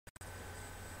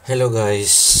Hello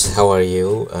guys, how are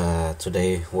you?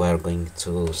 Today we are going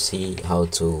to see how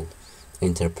to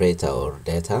interpret our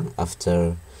data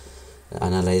after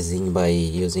analyzing by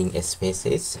using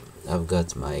SPSS. I've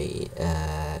got my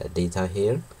data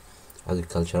here,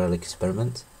 agricultural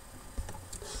experiment.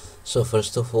 So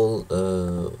first of all,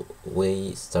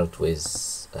 we start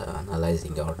with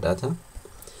analyzing our data.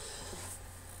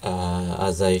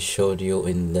 As I showed you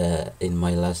in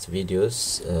my last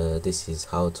videos, this is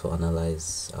how to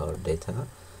analyze our data.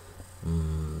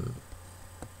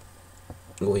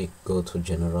 We go to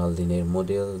general linear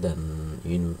model, then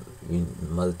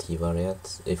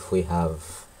multivariate if we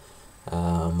have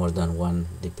more than one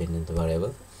dependent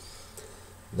variable.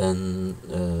 Then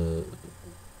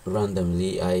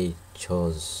randomly I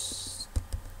chose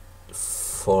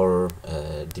 4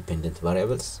 dependent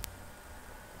variables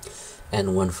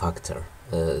and one factor.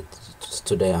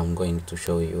 Today I'm going to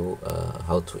show you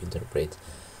how to interpret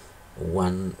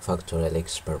one factorial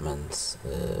experiment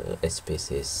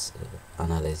SPSS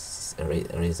analysis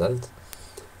result.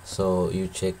 So you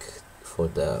check for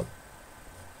the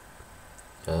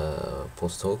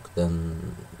post hoc,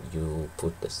 then you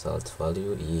put the salt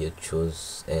value, you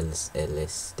choose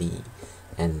LSD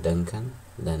and Duncan,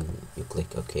 then you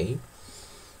click OK.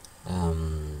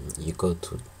 You go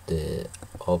to the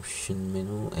option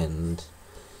menu and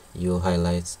you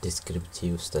highlight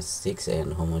descriptive statistics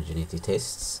and homogeneity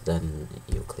tests, then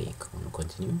you click on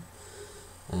continue,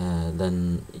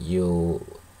 then you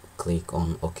click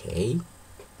on OK.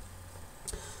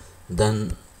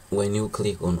 Then when you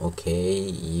click on OK,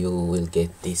 you will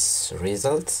get this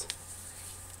result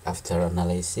after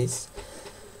analysis.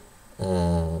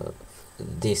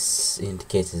 This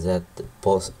indicates that the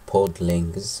pod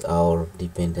length, our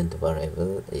dependent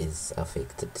variable, is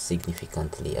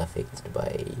significantly affected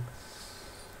by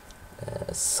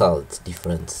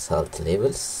different salt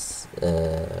levels.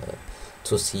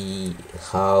 To see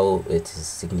how it is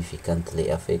significantly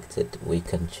affected, we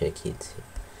can check it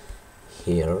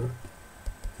here.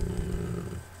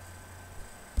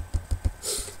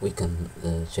 We can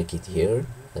check it here.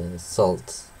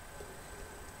 Salt,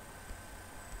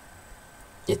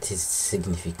 it is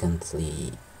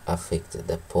significantly affected.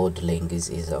 The pod length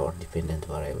is our dependent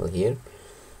variable here,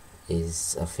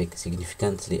 is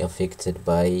significantly affected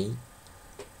by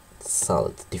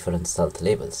different salt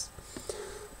levels.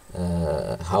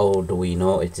 How do we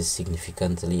know it is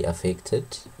significantly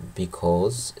affected?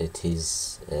 Because it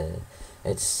is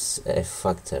its f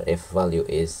value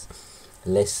is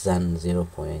less than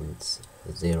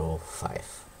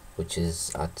 0.05, which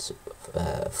is at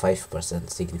 5%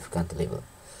 significant level.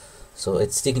 So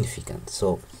it's significant.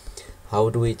 So how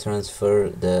do we transfer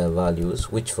the values?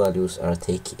 Which values are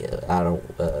taken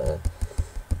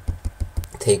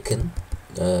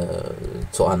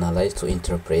to analyze, to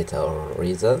interpret our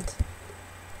result?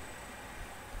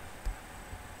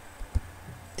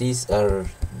 These are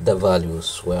the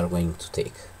values we are going to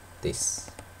take.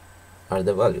 These are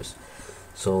the values.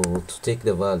 So to take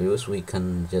the values, we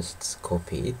can just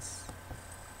copy it.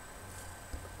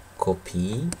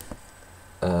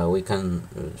 We can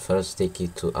first take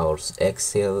it to our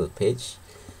Excel page,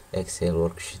 Excel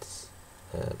worksheet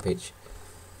page,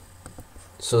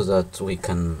 so that we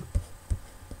can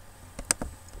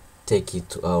take it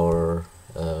to our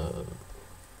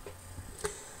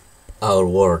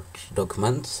Word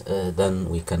document. Then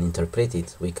we can interpret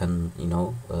it, we can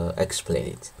explain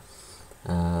it.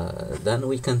 Then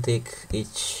we can take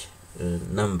each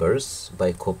numbers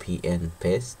by copy and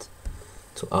paste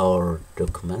to our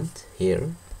document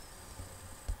here,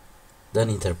 then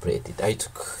interpret it. I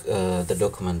took the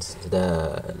document,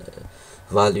 the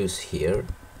values here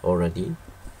already.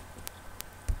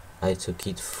 I took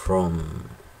it from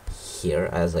here,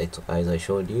 as I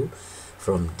showed you,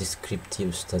 from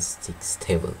descriptive statistics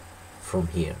table, from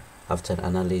here. After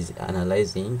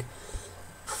analyzing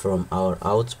from our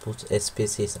output,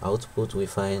 SPSS output, we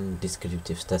find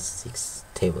descriptive statistics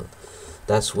table.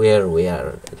 That's where we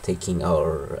are taking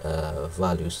our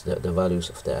values, the values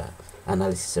of the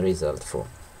analysis result from.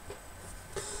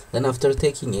 Then after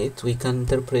taking it, we can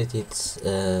interpret it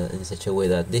in such a way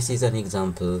that this is an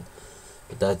example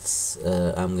that's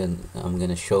I'm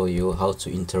gonna show you how to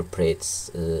interpret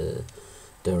the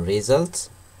result.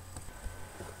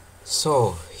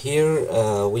 So here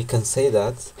we can say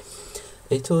that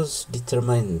it was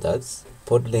determined that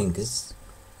pod length,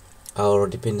 our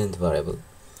dependent variable,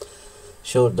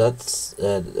 showed that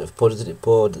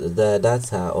the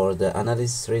data or the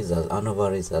analysis result,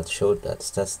 ANOVA result, showed that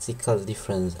statistical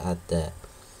difference at the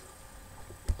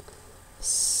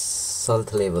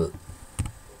salt level,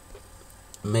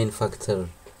 main factor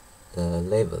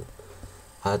level,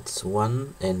 at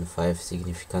 1 and 5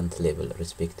 significant level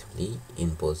respectively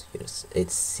in both years.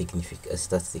 It's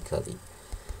statistically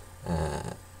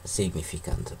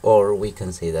significant, or we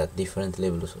can say that different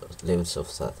levels of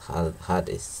SAT had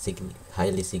a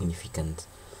highly significant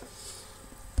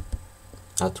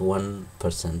at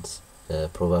 1%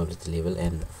 probability level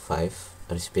and 5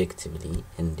 respectively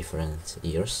in different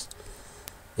years,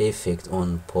 effect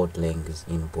on pod length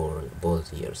in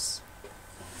both years.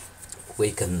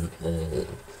 We can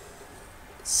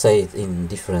say it in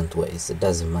different ways. It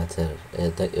doesn't matter.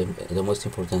 The most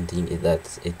important thing is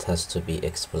that it has to be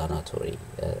explanatory,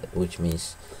 which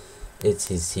means it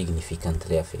is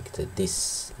significantly affected.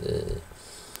 These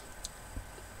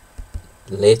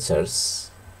letters,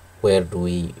 where do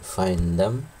we find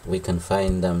them? We can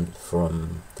find them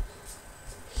from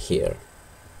here.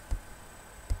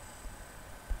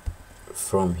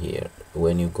 From here,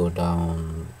 when you go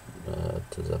down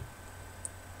to the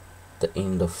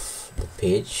end of the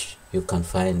page, you can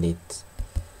find it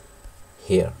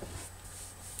here,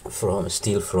 from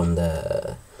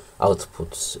the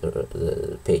output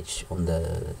page on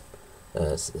the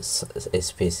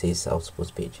SPSS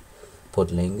output page.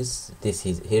 Pod lengths.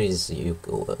 Here is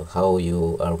how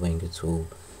you are going to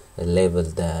label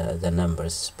the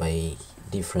numbers by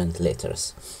different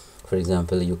letters. For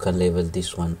example, you can label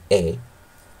this one A,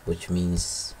 which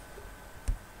means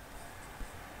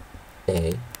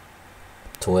A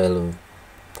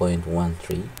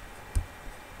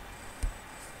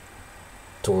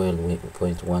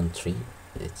 12.13,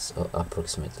 it's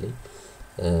approximately.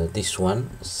 This one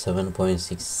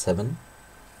 7.67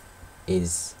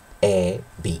 is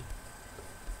AB,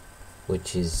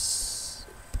 which is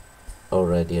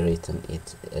already written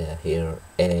it here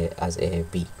as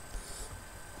AB,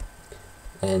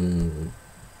 and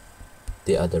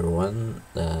the other one,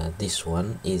 this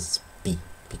one is B,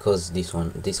 because this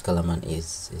column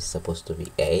is supposed to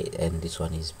be A and this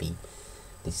one is B.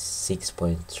 This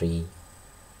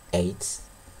 6.38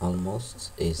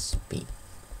 almost is B.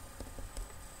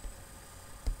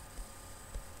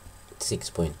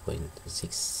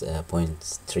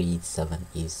 6.37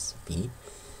 is B,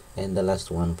 and the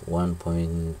last one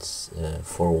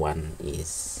 1.41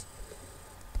 is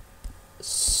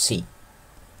C.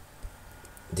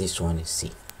 This one is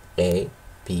C. A,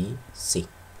 B, C.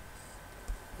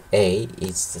 A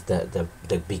is the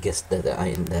biggest, the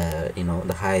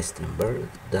highest number,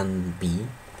 then B,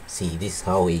 C. This is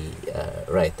how we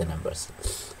write the numbers,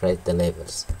 write the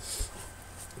levels.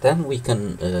 Then we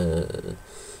can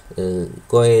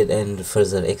go ahead and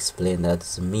further explain that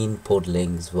the mean pod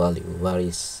length value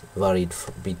varied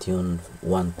between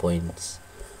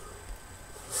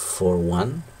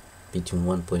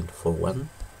 1.41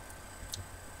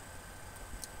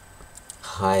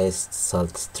 highest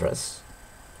salt stress.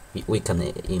 We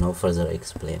can further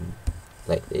explain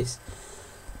like this,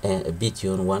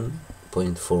 between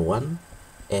 1.41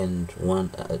 and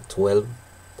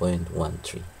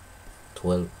 12.13.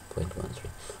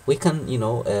 We can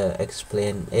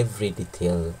explain every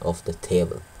detail of the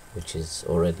table, which is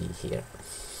already here,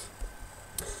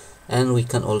 and we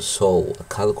can also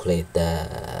calculate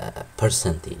the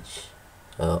percentage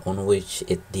on which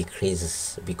it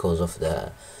decreases because of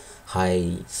the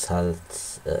high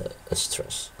salt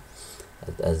stress.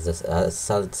 As the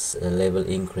salt level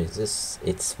increases,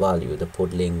 its value, the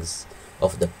pod length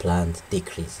of the plant,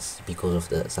 decreases because of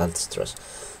the salt stress.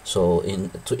 So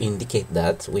to indicate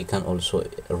that, we can also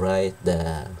write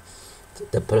the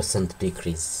percent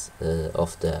decrease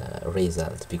of the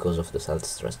result because of the salt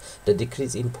stress. The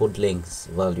decrease in pod length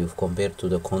value compared to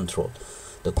the control.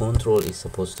 The control is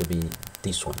supposed to be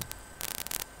this one,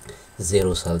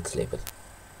 0 salt level,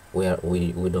 where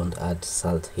we don't add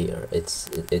salt here. Its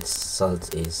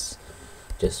salt is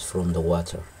just from the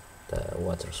water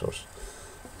source.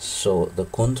 So the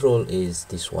control is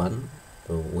this one.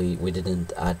 We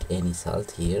didn't add any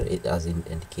salt here. It as it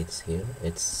indicates here,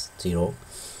 it's 0.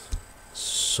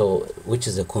 So which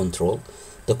is the control?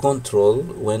 The control,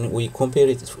 when we compare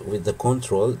it with the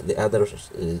control, the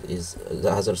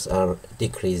others are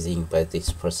decreasing by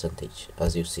this percentage,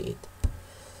 as you see it.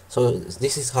 So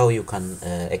this is how you can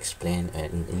explain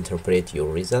and interpret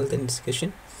your result in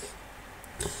discussion.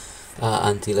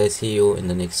 Until I see you in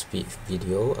the next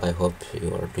video, I hope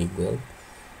you are doing well.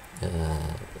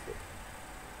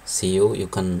 See you. You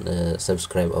can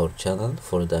subscribe our channel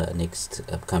for the next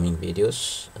upcoming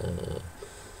videos.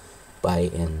 Bye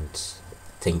and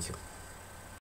thank you.